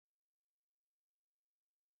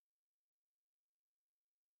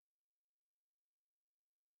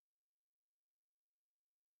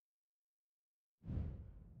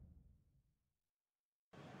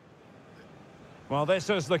Well, this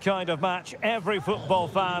is the kind of match every football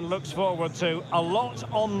fan looks forward to. A lot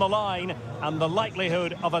on the line and the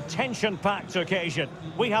likelihood of a tension-packed occasion.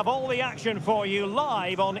 We have all the action for you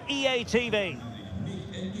live on EA TV.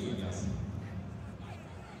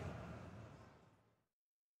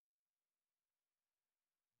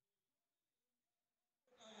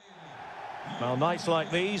 Well, nights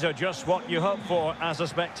like these are just what you hope for as a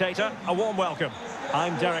spectator. A warm welcome.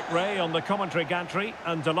 I'm Derek Ray on the commentary gantry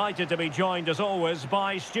and delighted to be joined as always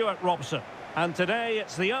by Stuart Robson. And today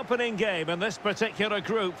it's the opening game in this particular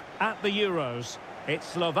group at the Euros. It's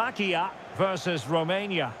Slovakia versus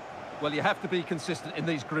Romania. Well, you have to be consistent in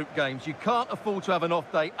these group games. You can't afford to have an off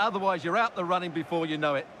day, otherwise you're out the running before you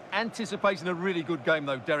know it. Anticipating a really good game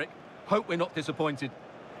though, Derek. Hope we're not disappointed.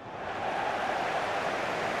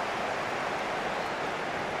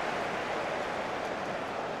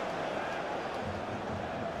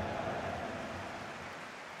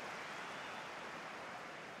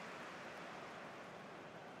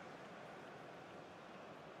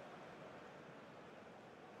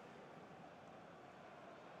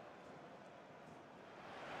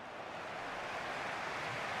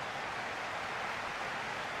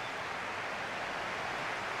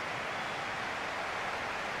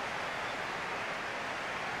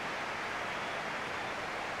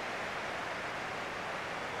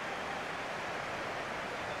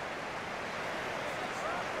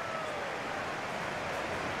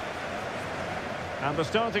 And the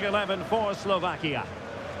starting 11 for Slovakia.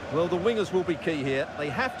 Well, the wingers will be key here. They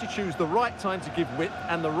have to choose the right time to give width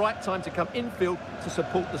and the right time to come infield to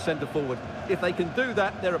support the centre forward. If they can do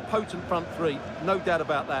that, they're a potent front three. No doubt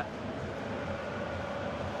about that.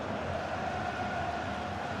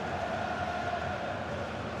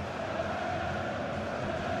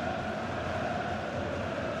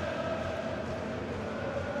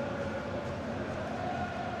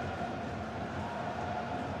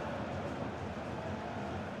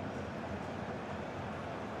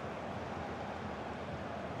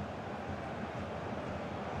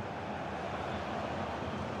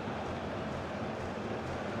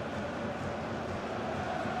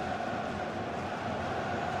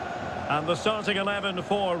 And the starting 11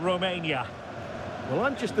 for Romania. Well,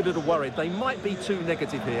 I'm just a little worried. They might be too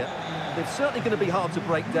negative here. They're certainly going to be hard to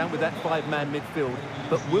break down with that five-man midfield.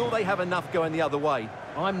 But will they have enough going the other way?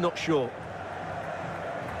 I'm not sure.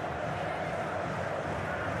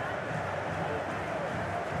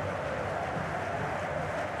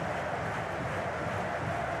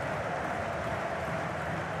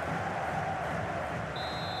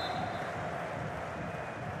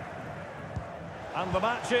 And the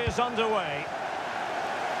match is underway.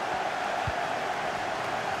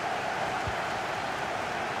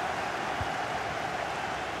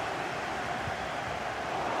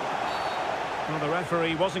 Well, the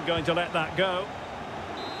referee wasn't going to let that go.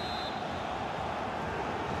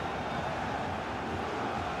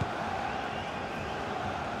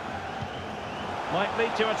 Might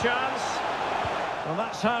lead to a chance. Well,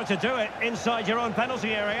 that's how to do it inside your own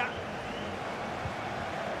penalty area.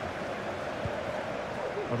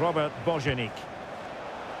 Robert Bojanik.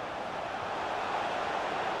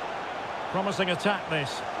 Promising attack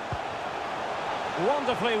this.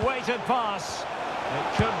 Wonderfully weighted pass.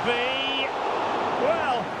 It could be...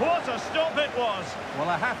 Well, what a stop it was. Well,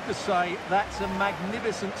 I have to say, that's a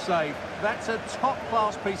magnificent save. That's a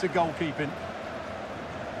top-class piece of goalkeeping.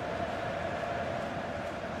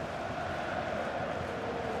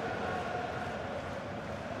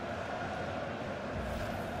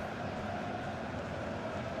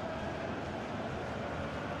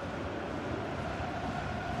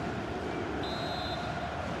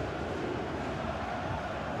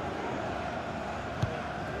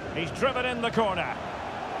 He's driven in the corner.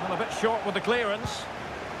 Well, a bit short with the clearance.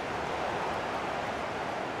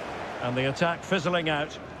 And the attack fizzling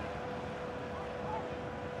out.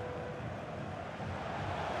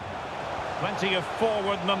 Plenty of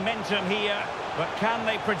forward momentum here, but can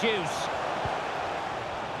they produce?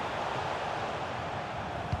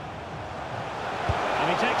 And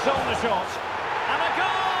he takes on the shot. And a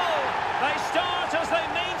goal! They start as they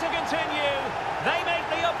mean to continue. They make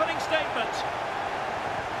the opening statement.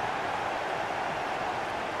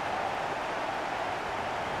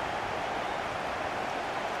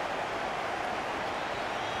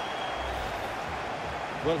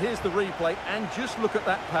 Well, here's the replay, and just look at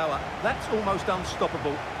that power. That's almost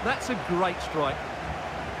unstoppable. That's a great strike.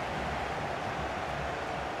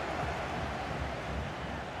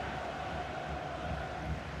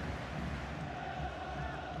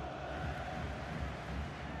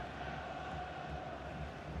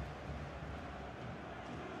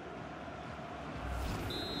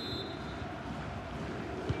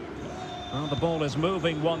 Well, the ball is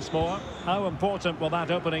moving once more. How important will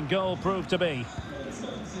that opening goal prove to be?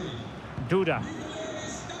 Duda.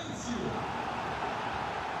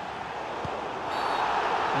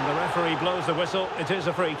 And the referee blows the whistle. It is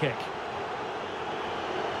a free kick.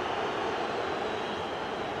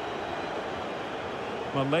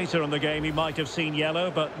 Well, later in the game he might have seen yellow,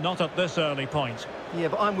 but not at this early point. Yeah,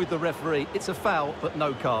 but I'm with the referee. It's a foul, but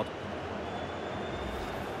no card.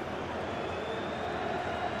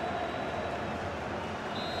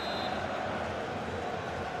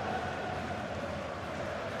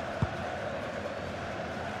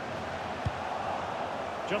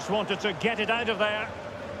 Just wanted to get it out of there.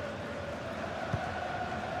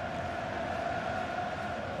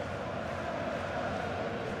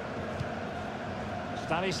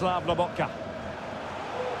 Stanislav Lobotka.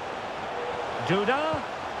 Duda.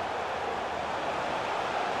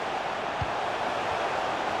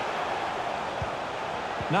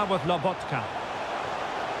 Now with Lobotka.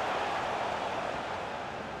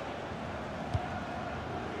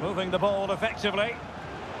 Moving the ball effectively.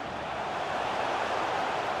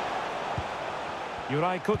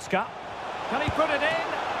 Juraj Kucka. Can he put it in?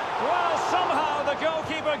 Well, somehow the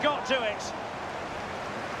goalkeeper got to it.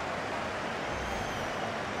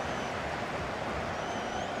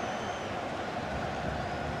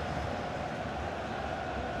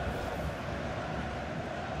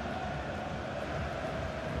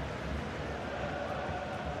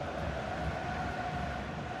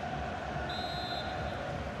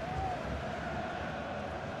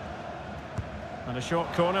 And a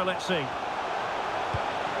short corner, let's see.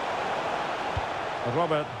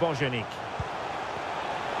 Robert Bojanik.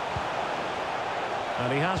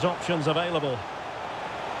 And he has options available.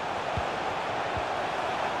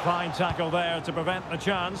 Fine tackle there to prevent the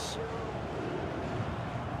chance.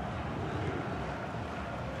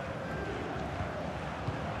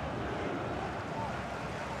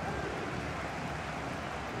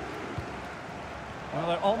 Well,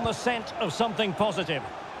 they're on the scent of something positive.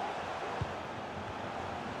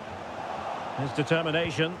 His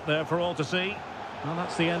determination there for all to see. Well,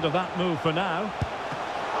 that's the end of that move for now.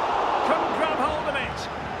 Couldn't grab hold of it.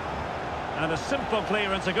 And a simple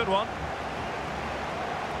clearance, a good one.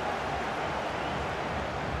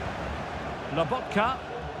 Lobotka.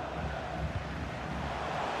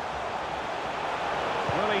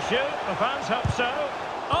 Will he shoot? The fans hope so.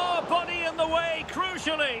 Oh, body in the way,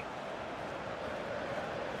 crucially.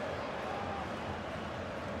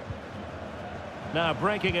 Now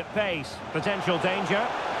breaking at pace. Potential danger.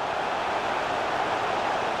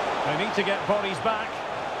 They need to get bodies back.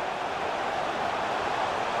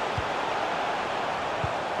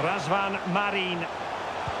 Razvan Marin.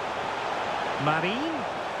 Marin?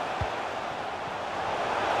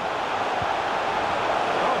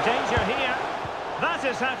 Oh, danger here. That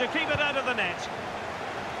is how to keep it out of the net.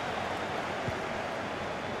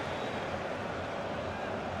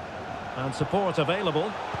 And support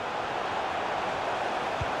available.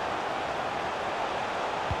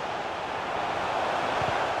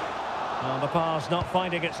 The pass not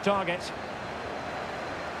finding its target.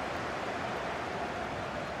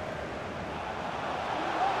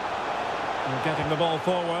 And getting the ball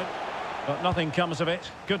forward, but nothing comes of it.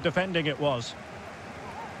 Good defending it was.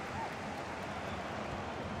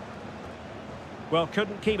 Well,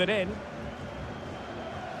 couldn't keep it in.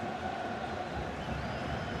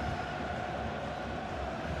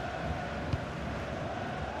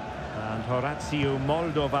 And Horatiu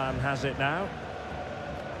Moldovan has it now.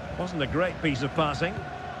 Wasn't a great piece of passing.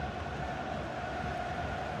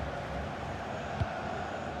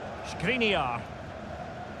 Skriniar.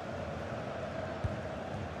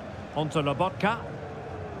 Onto Lobotka.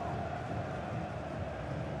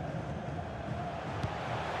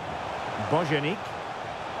 Bojanik.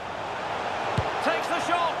 Takes the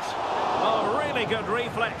shot. Oh, really good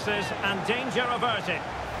reflexes and danger averted.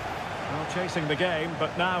 Well, chasing the game,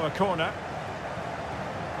 but now a corner.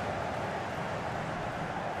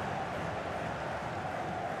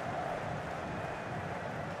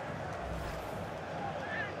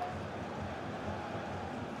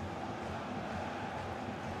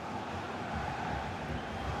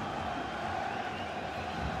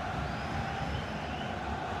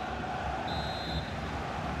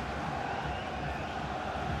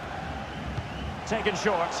 Taken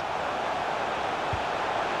short.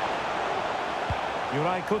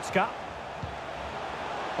 Juraj Kucka.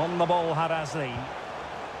 On the ball, Harazli.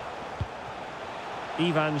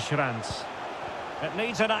 Ivan Šranc. It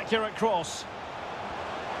needs an accurate cross.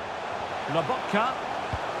 Lobotka.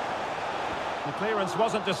 The clearance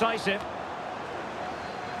wasn't decisive.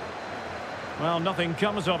 Well, nothing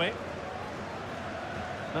comes of it.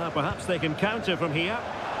 Perhaps they can counter from here.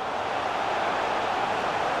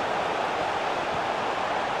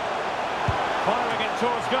 Firing it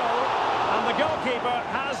towards goal. And the goalkeeper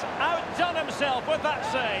has outdone himself with that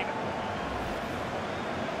save.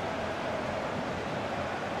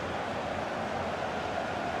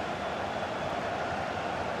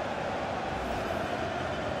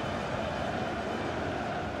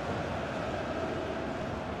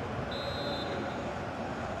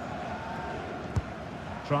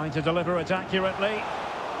 Trying to deliver it accurately.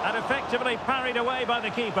 And effectively parried away by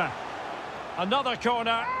the keeper. Another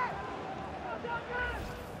corner.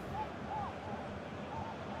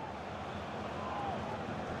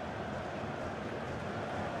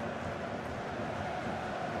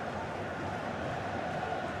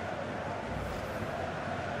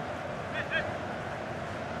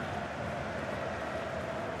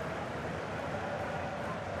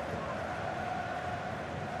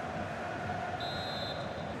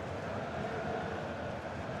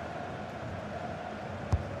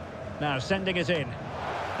 Now sending it in.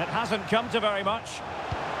 It hasn't come to very much.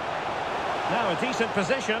 Now a decent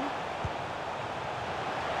position.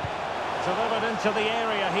 Delivered into the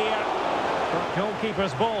area here. But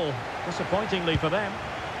goalkeeper's ball, disappointingly for them.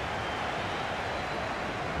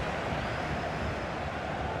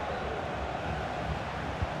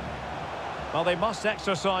 Well, they must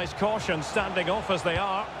exercise caution standing off as they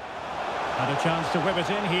are. And a chance to whip it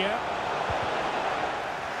in here.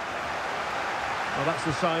 Well, that's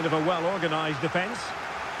the sign of a well-organised defence.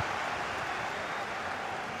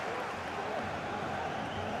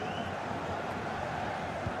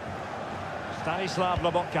 Stanislav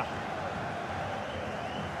Lobotka.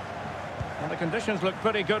 And the conditions look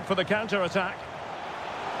pretty good for the counter-attack.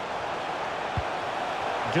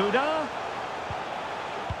 Duda.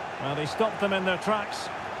 Well, they stopped them in their tracks.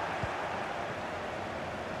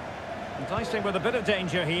 Enticing with a bit of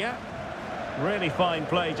danger here. Really fine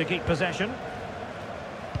play to keep possession.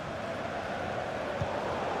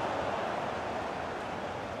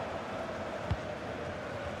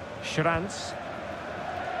 Schranz.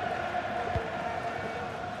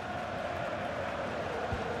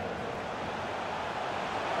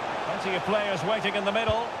 Plenty of players waiting in the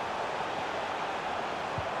middle.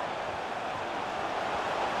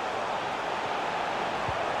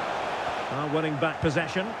 Winning back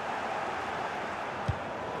possession.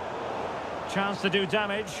 Chance to do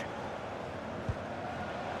damage.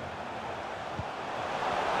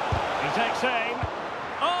 He takes aim.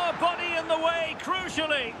 Oh, body in the way,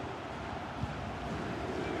 crucially.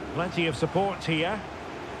 Plenty of support here.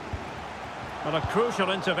 But a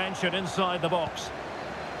crucial intervention inside the box.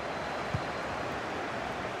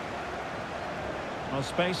 Well,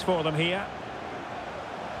 space for them here.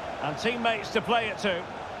 And teammates to play it to.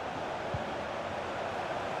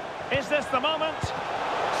 Is this the moment?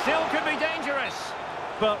 Still could be dangerous.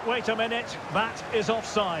 But wait a minute, that is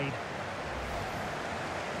offside.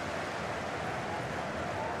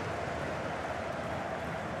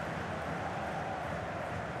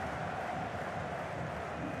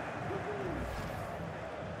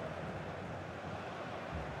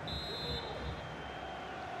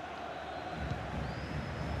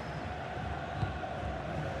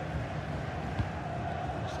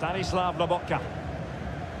 Stanislav Lobotka.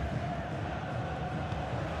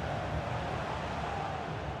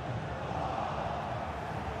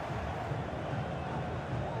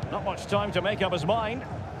 Not much time to make up his mind.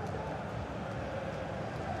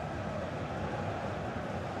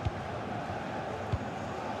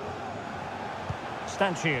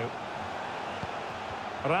 Stanciu.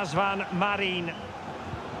 Razvan Marin.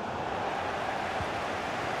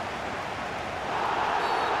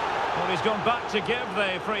 Well, he's gone back to give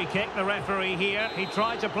the free kick, the referee here. He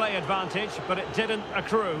tried to play advantage, but it didn't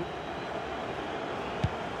accrue.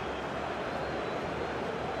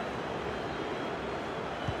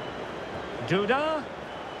 Duda.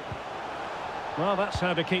 Well, that's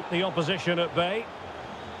how to keep the opposition at bay.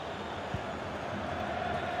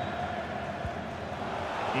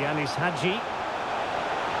 Yanis Hadji.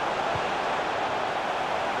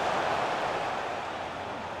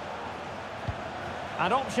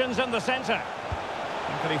 And options in the centre.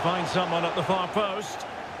 And can he find someone at the far post?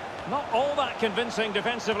 Not all that convincing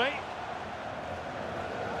defensively.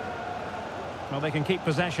 Well, they can keep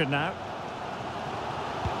possession now.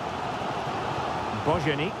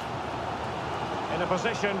 Bojanik. In a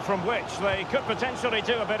position from which they could potentially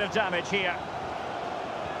do a bit of damage here.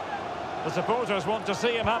 The supporters want to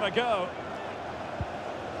see him have a go.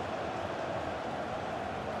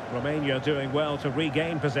 Romania doing well to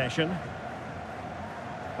regain possession.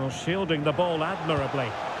 Well, shielding the ball admirably.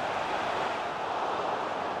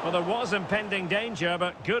 Well, there was impending danger,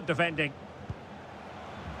 but good defending.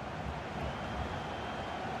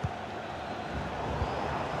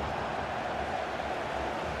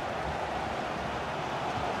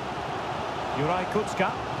 Juraj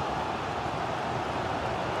Kucka.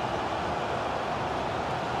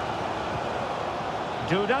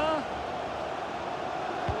 Duda.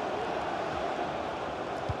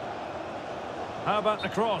 How about the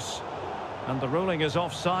cross? And the ruling is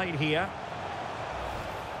offside here.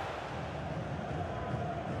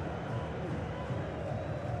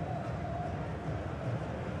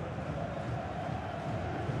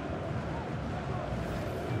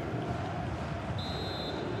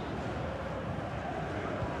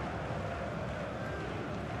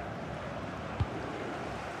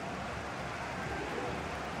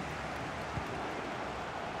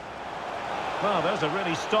 Well, there's a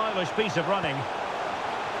really stylish piece of running.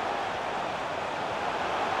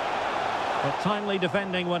 But timely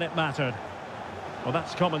defending when it mattered. Well,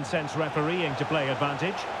 that's common sense refereeing to play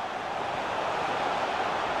advantage.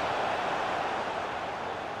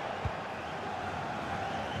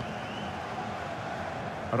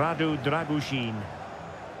 Radu Dragushin.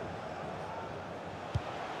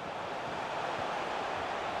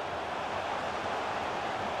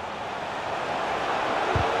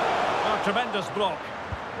 Oh, tremendous block.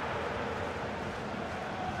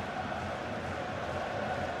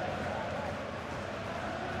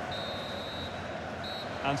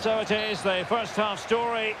 And so it is, the first half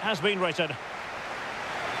story has been written.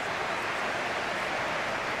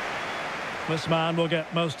 This man will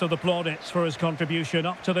get most of the plaudits for his contribution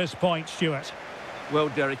up to this point, Stuart. Well,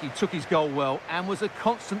 Derek, he took his goal well and was a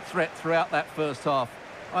constant threat throughout that first half.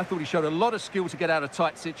 I thought he showed a lot of skill to get out of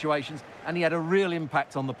tight situations, and he had a real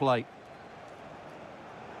impact on the plate.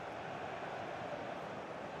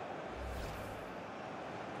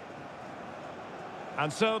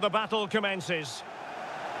 And so the battle commences.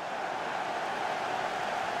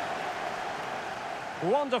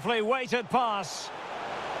 Wonderfully weighted pass.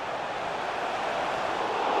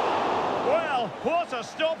 Well, what a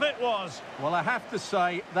stop it was. Well, I have to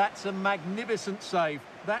say, that's a magnificent save.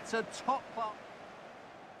 That's a top class.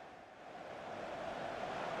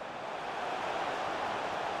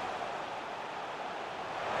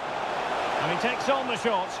 And he takes on the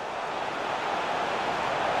shot.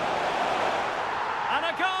 And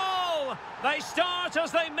a goal! They start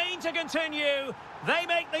as they mean to continue. They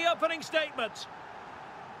make the opening statement.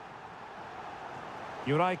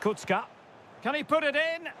 Juraj Kucka. Can he put it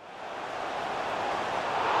in?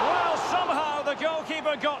 Well, somehow the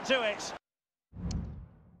goalkeeper got to it.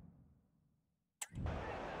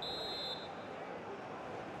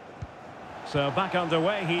 So back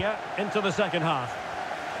underway here into the second half.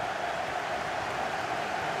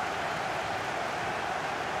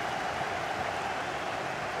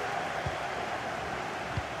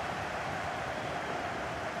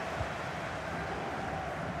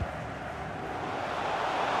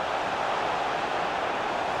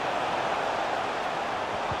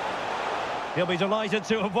 He'll be delighted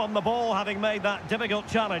to have won the ball, having made that difficult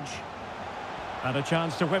challenge. And a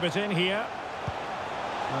chance to whip it in here.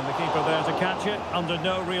 And the keeper there to catch it under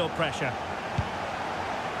no real pressure.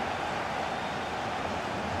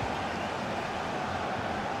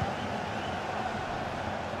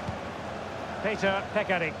 Peter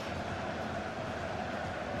Pekarik.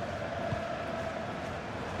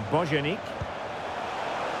 Bojanic.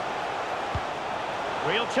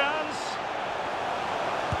 Real chance.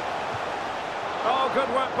 Oh, good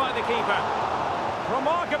work by the keeper.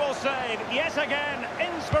 Remarkable save, yet again,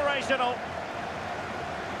 inspirational.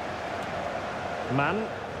 Mann.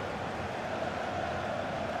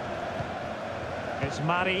 It's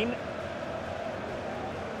Marin.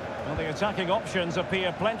 Well, the attacking options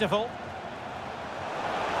appear plentiful.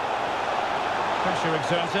 Pressure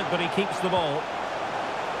exerted, but he keeps the ball.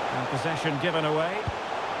 And possession given away.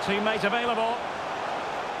 Teammate available.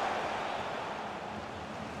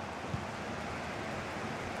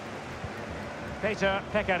 Peter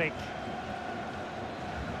Pekarik.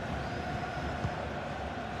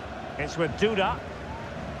 It's with Duda.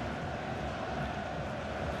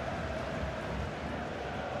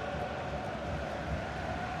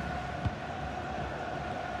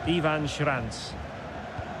 Ivan Schranz.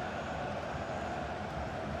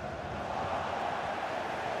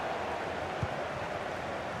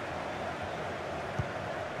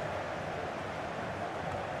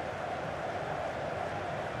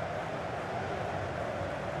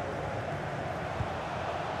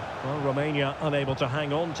 Well, Romania unable to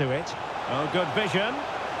hang on to it. Oh, good vision.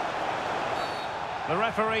 The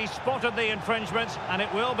referee spotted the infringement, and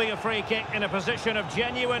it will be a free kick in a position of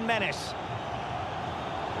genuine menace.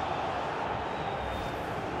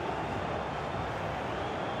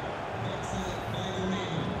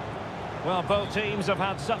 Well, both teams have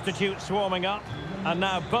had substitutes warming up, and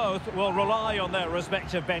now both will rely on their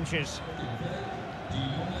respective benches.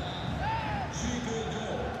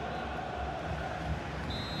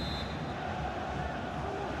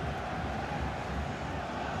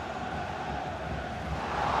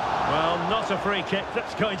 Well, not a free kick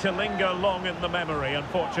that's going to linger long in the memory,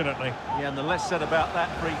 unfortunately. Yeah, and the less said about that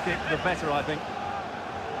free kick, the better, I think.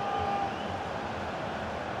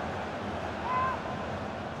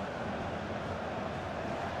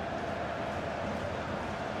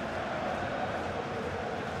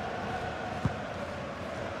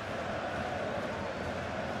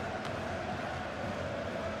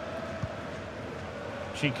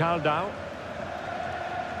 Chicaldao.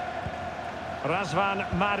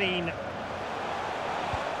 Razvan Marin.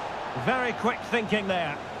 Very quick thinking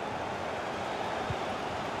there.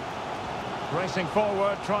 Racing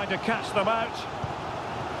forward, trying to catch them out.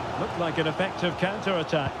 Looked like an effective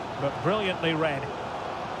counter-attack, but brilliantly read.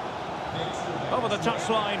 Over the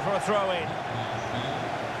touchline for a throw-in.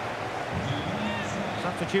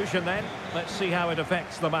 Substitution then. Let's see how it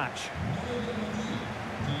affects the match.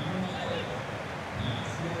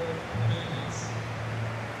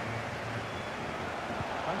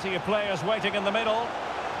 Plenty of players waiting in the middle.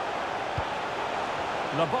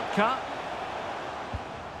 Lobotka.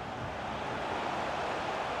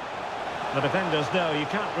 The defenders know you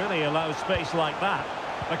can't really allow space like that.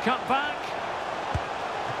 The cut back.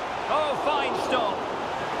 Oh, fine stop.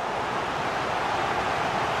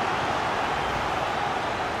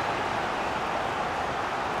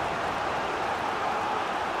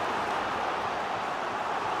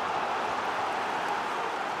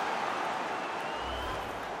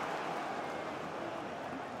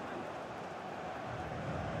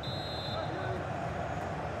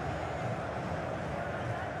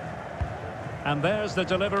 And there's the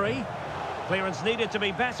delivery. Clearance needed to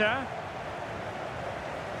be better.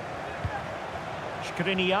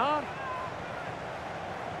 Skriniar.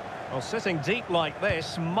 Well, sitting deep like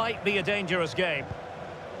this might be a dangerous game.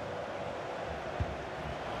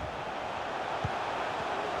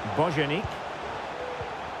 Bojanic.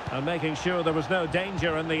 And making sure there was no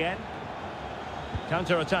danger in the end.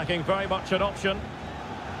 Counter-attacking very much an option.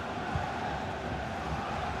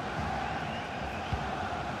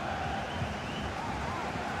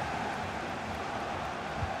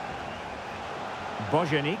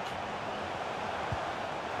 Bojanic.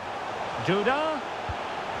 Duda.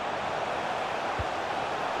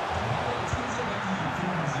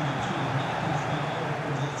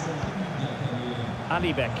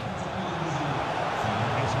 Alibek.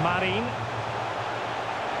 It's Marin.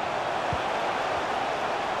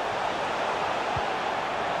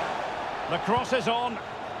 The cross is on.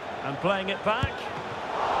 And playing it back.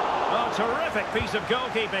 Oh, terrific piece of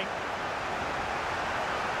goalkeeping.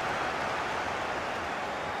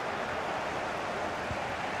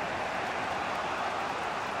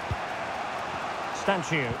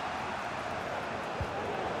 Stanciu.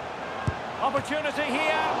 Opportunity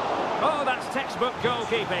here. Oh, that's textbook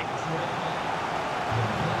goalkeeping.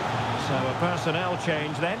 So a personnel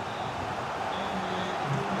change then.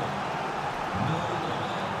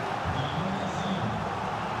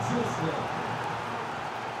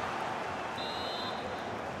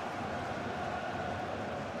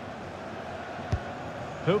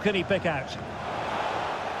 Who can he pick out?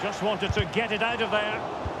 Just wanted to get it out of there.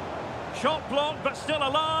 Shot blocked, but still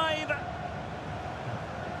alive.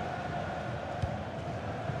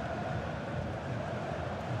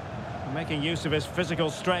 Making use of his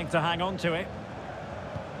physical strength to hang on to it.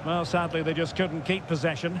 Well, sadly, they just couldn't keep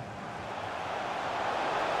possession.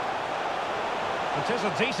 It is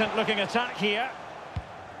a decent-looking attack here.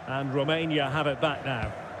 And Romania have it back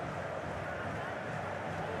now.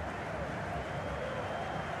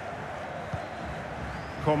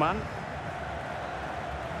 Coman.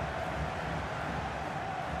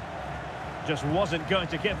 Just wasn't going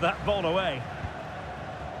to give that ball away.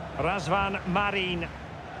 Razvan Marin.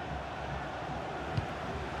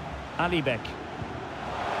 Alibek.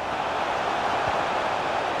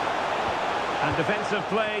 And defensive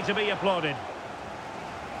play to be applauded.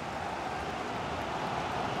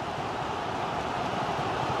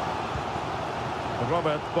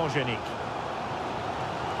 Robert Bojanic.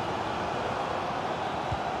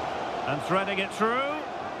 And threading it through.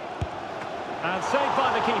 And saved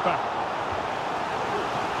by the keeper.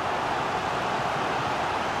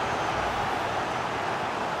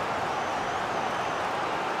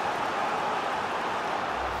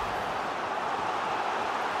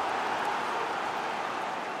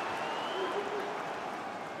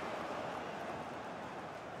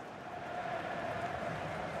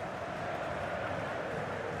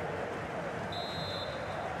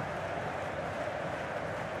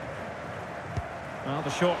 Now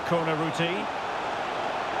the short corner routine.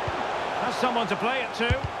 Has someone to play it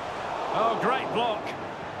to. Oh, great block.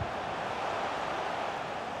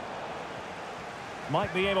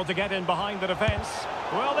 Might be able to get in behind the defence.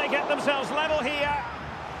 Will they get themselves level here?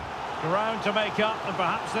 Ground to make up, and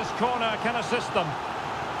perhaps this corner can assist them.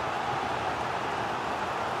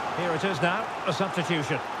 Here it is now, a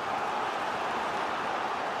substitution.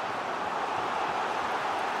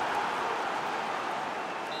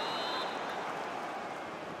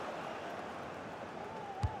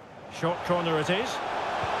 Short corner it is.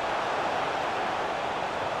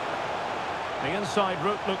 The inside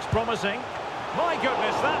route looks promising. My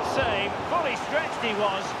goodness, that save. Fully stretched he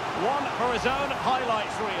was. One for his own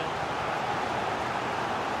highlights reel.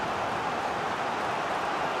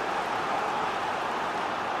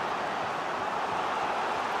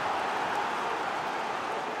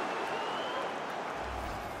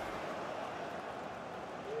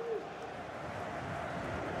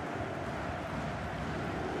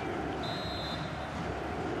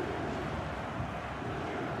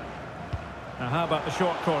 Now how about the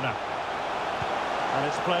short corner? And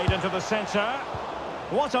it's played into the centre.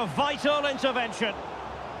 What a vital intervention.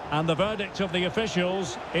 And the verdict of the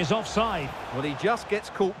officials is offside. Well, he just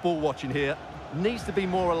gets caught ball watching here. Needs to be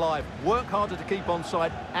more alive, work harder to keep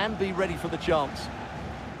onside and be ready for the chance.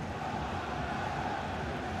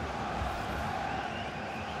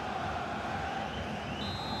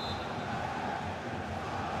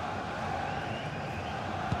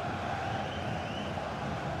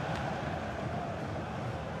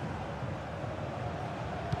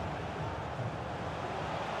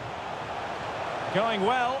 Going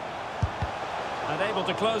well, and able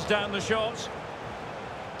to close down the shot.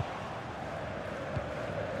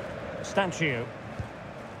 Stancio.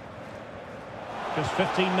 Just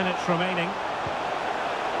 15 minutes remaining.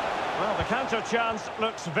 Well, the counter chance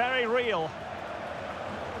looks very real.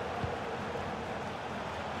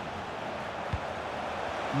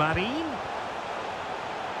 Marin.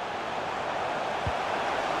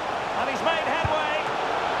 And he's made headway.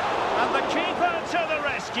 And the keeper to the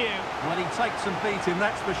rescue. When he takes some beating,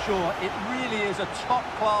 that's for sure. It really is a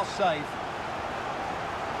top-class save.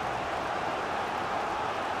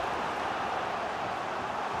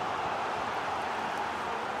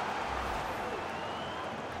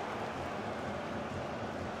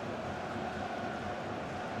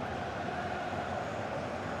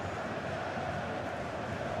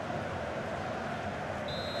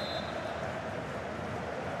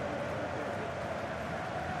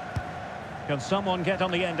 Can someone get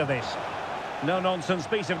on the end of this? No-nonsense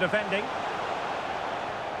piece of defending.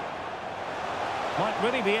 Might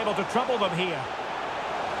really be able to trouble them here.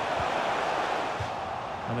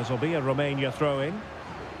 And this will be a Romania throw-in.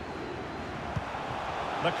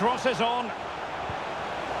 The cross is on.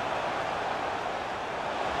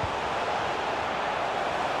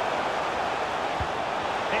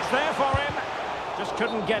 It's there for him. Just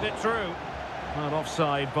couldn't get it through. And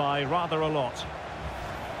offside by rather a lot.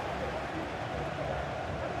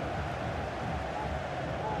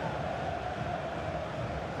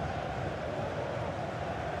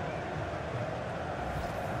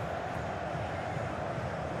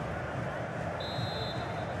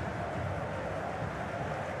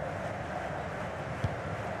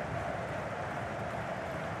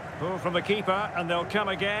 Pull from the keeper, and they'll come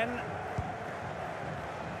again.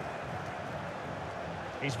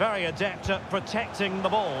 He's very adept at protecting the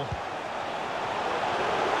ball.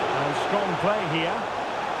 And strong play here.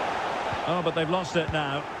 Oh, but they've lost it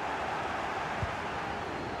now.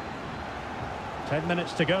 10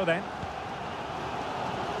 minutes to go then.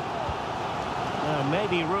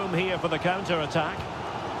 Maybe room here for the counter-attack.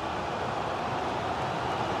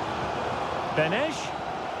 Benesh.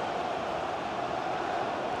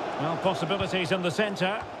 Well, possibilities in the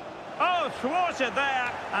centre. Oh, thwarted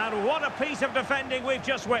there. And what a piece of defending we've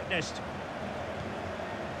just witnessed.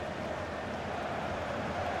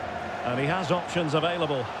 And he has options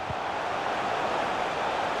available.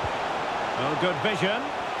 Oh, good vision.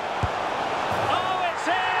 Oh, it's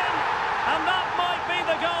in! And that might be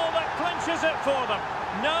the goal that clinches it for them.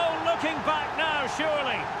 No looking back now,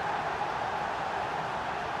 surely.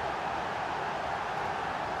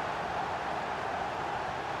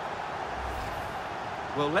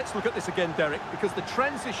 Well, let's look at this again, Derek, because the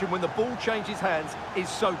transition when the ball changes hands is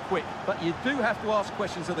so quick. But you do have to ask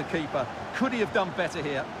questions of the keeper. Could he have done better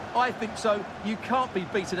here? I think so. You can't be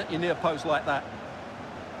beaten at your near post like that.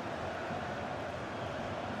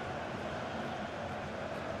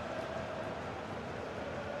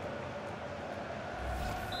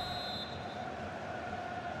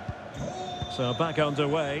 So back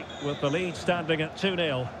underway with the lead standing at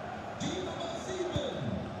 2-0.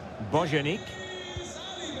 Bojanic.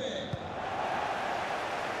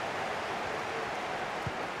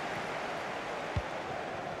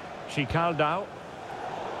 Chicaldao.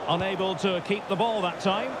 Unable to keep the ball that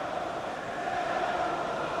time.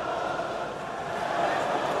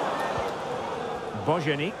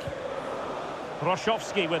 Bojanic.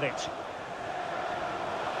 Roszowski with it.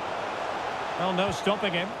 Well, no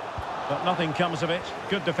stopping him, but nothing comes of it.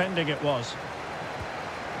 Good defending it was.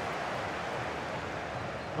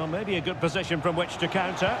 Well, maybe a good position from which to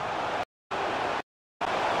counter.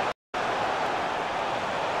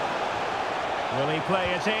 Will he play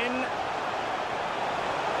it in?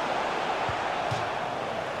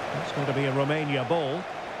 It's going to be a Romania ball.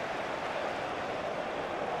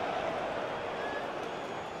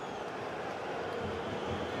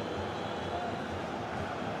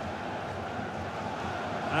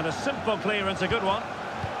 And a simple clearance, a good one.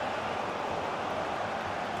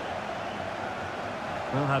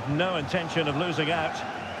 Will have no intention of losing out.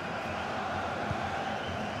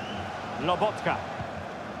 Lobotka.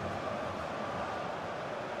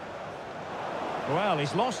 Well,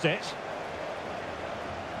 he's lost it.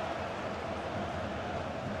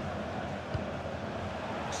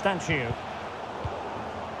 Stanciu.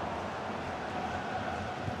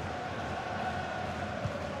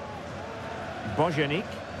 Bojanic.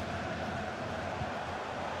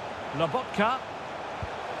 Lobotka.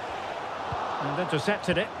 And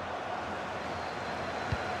intercepted it.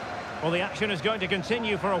 Well, the action is going to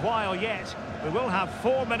continue for a while yet. We will have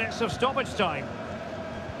 4 minutes of stoppage time.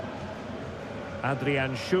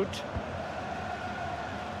 Adrian Schutt.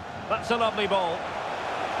 That's a lovely ball.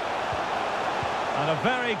 And a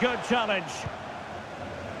very good challenge.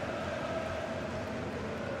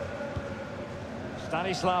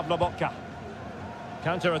 Stanislav Lobotka.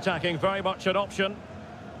 Counter-attacking, very much an option.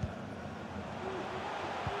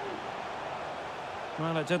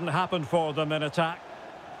 Well, it didn't happen for them in attack.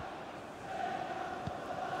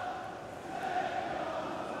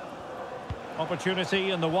 Opportunity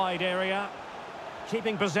in the wide area.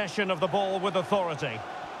 Keeping possession of the ball with authority.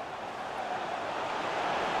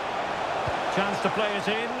 Chance to play it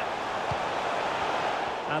in.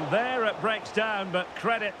 And there it breaks down, but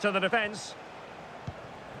credit to the defence.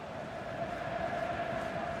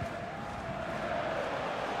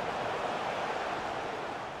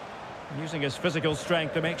 Using his physical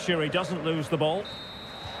strength to make sure he doesn't lose the ball.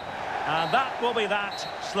 And that will be that.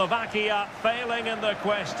 Slovakia failing in their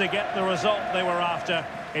quest to get the result they were after.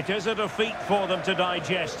 It is a defeat for them to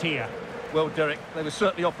digest here. Well, Derek, they were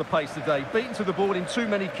certainly off the pace today. Beaten to the ball in too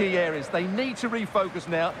many key areas. They need to refocus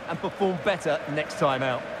now and perform better next time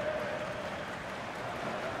out.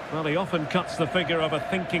 Well, he often cuts the figure of a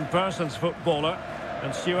thinking person's footballer.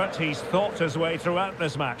 And Stuart, he's thought his way throughout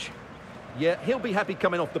this match. Yeah, he'll be happy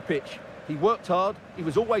coming off the pitch. He worked hard, he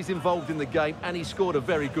was always involved in the game, and he scored a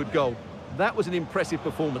very good goal. That was an impressive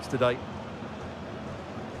performance today.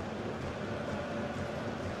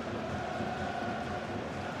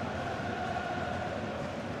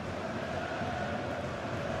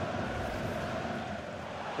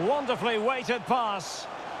 Wonderfully weighted pass.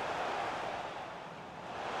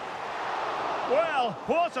 Well,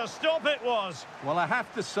 what a stop it was. Well, I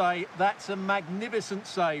have to say, that's a magnificent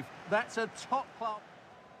save. That's a top-class...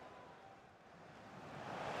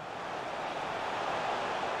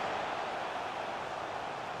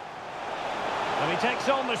 And he takes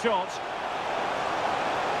on the shot.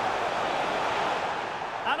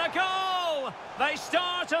 And a goal! They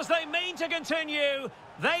start as they mean to continue.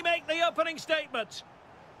 They make the opening statement.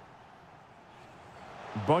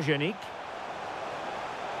 Bojanic.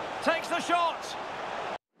 Takes the shot.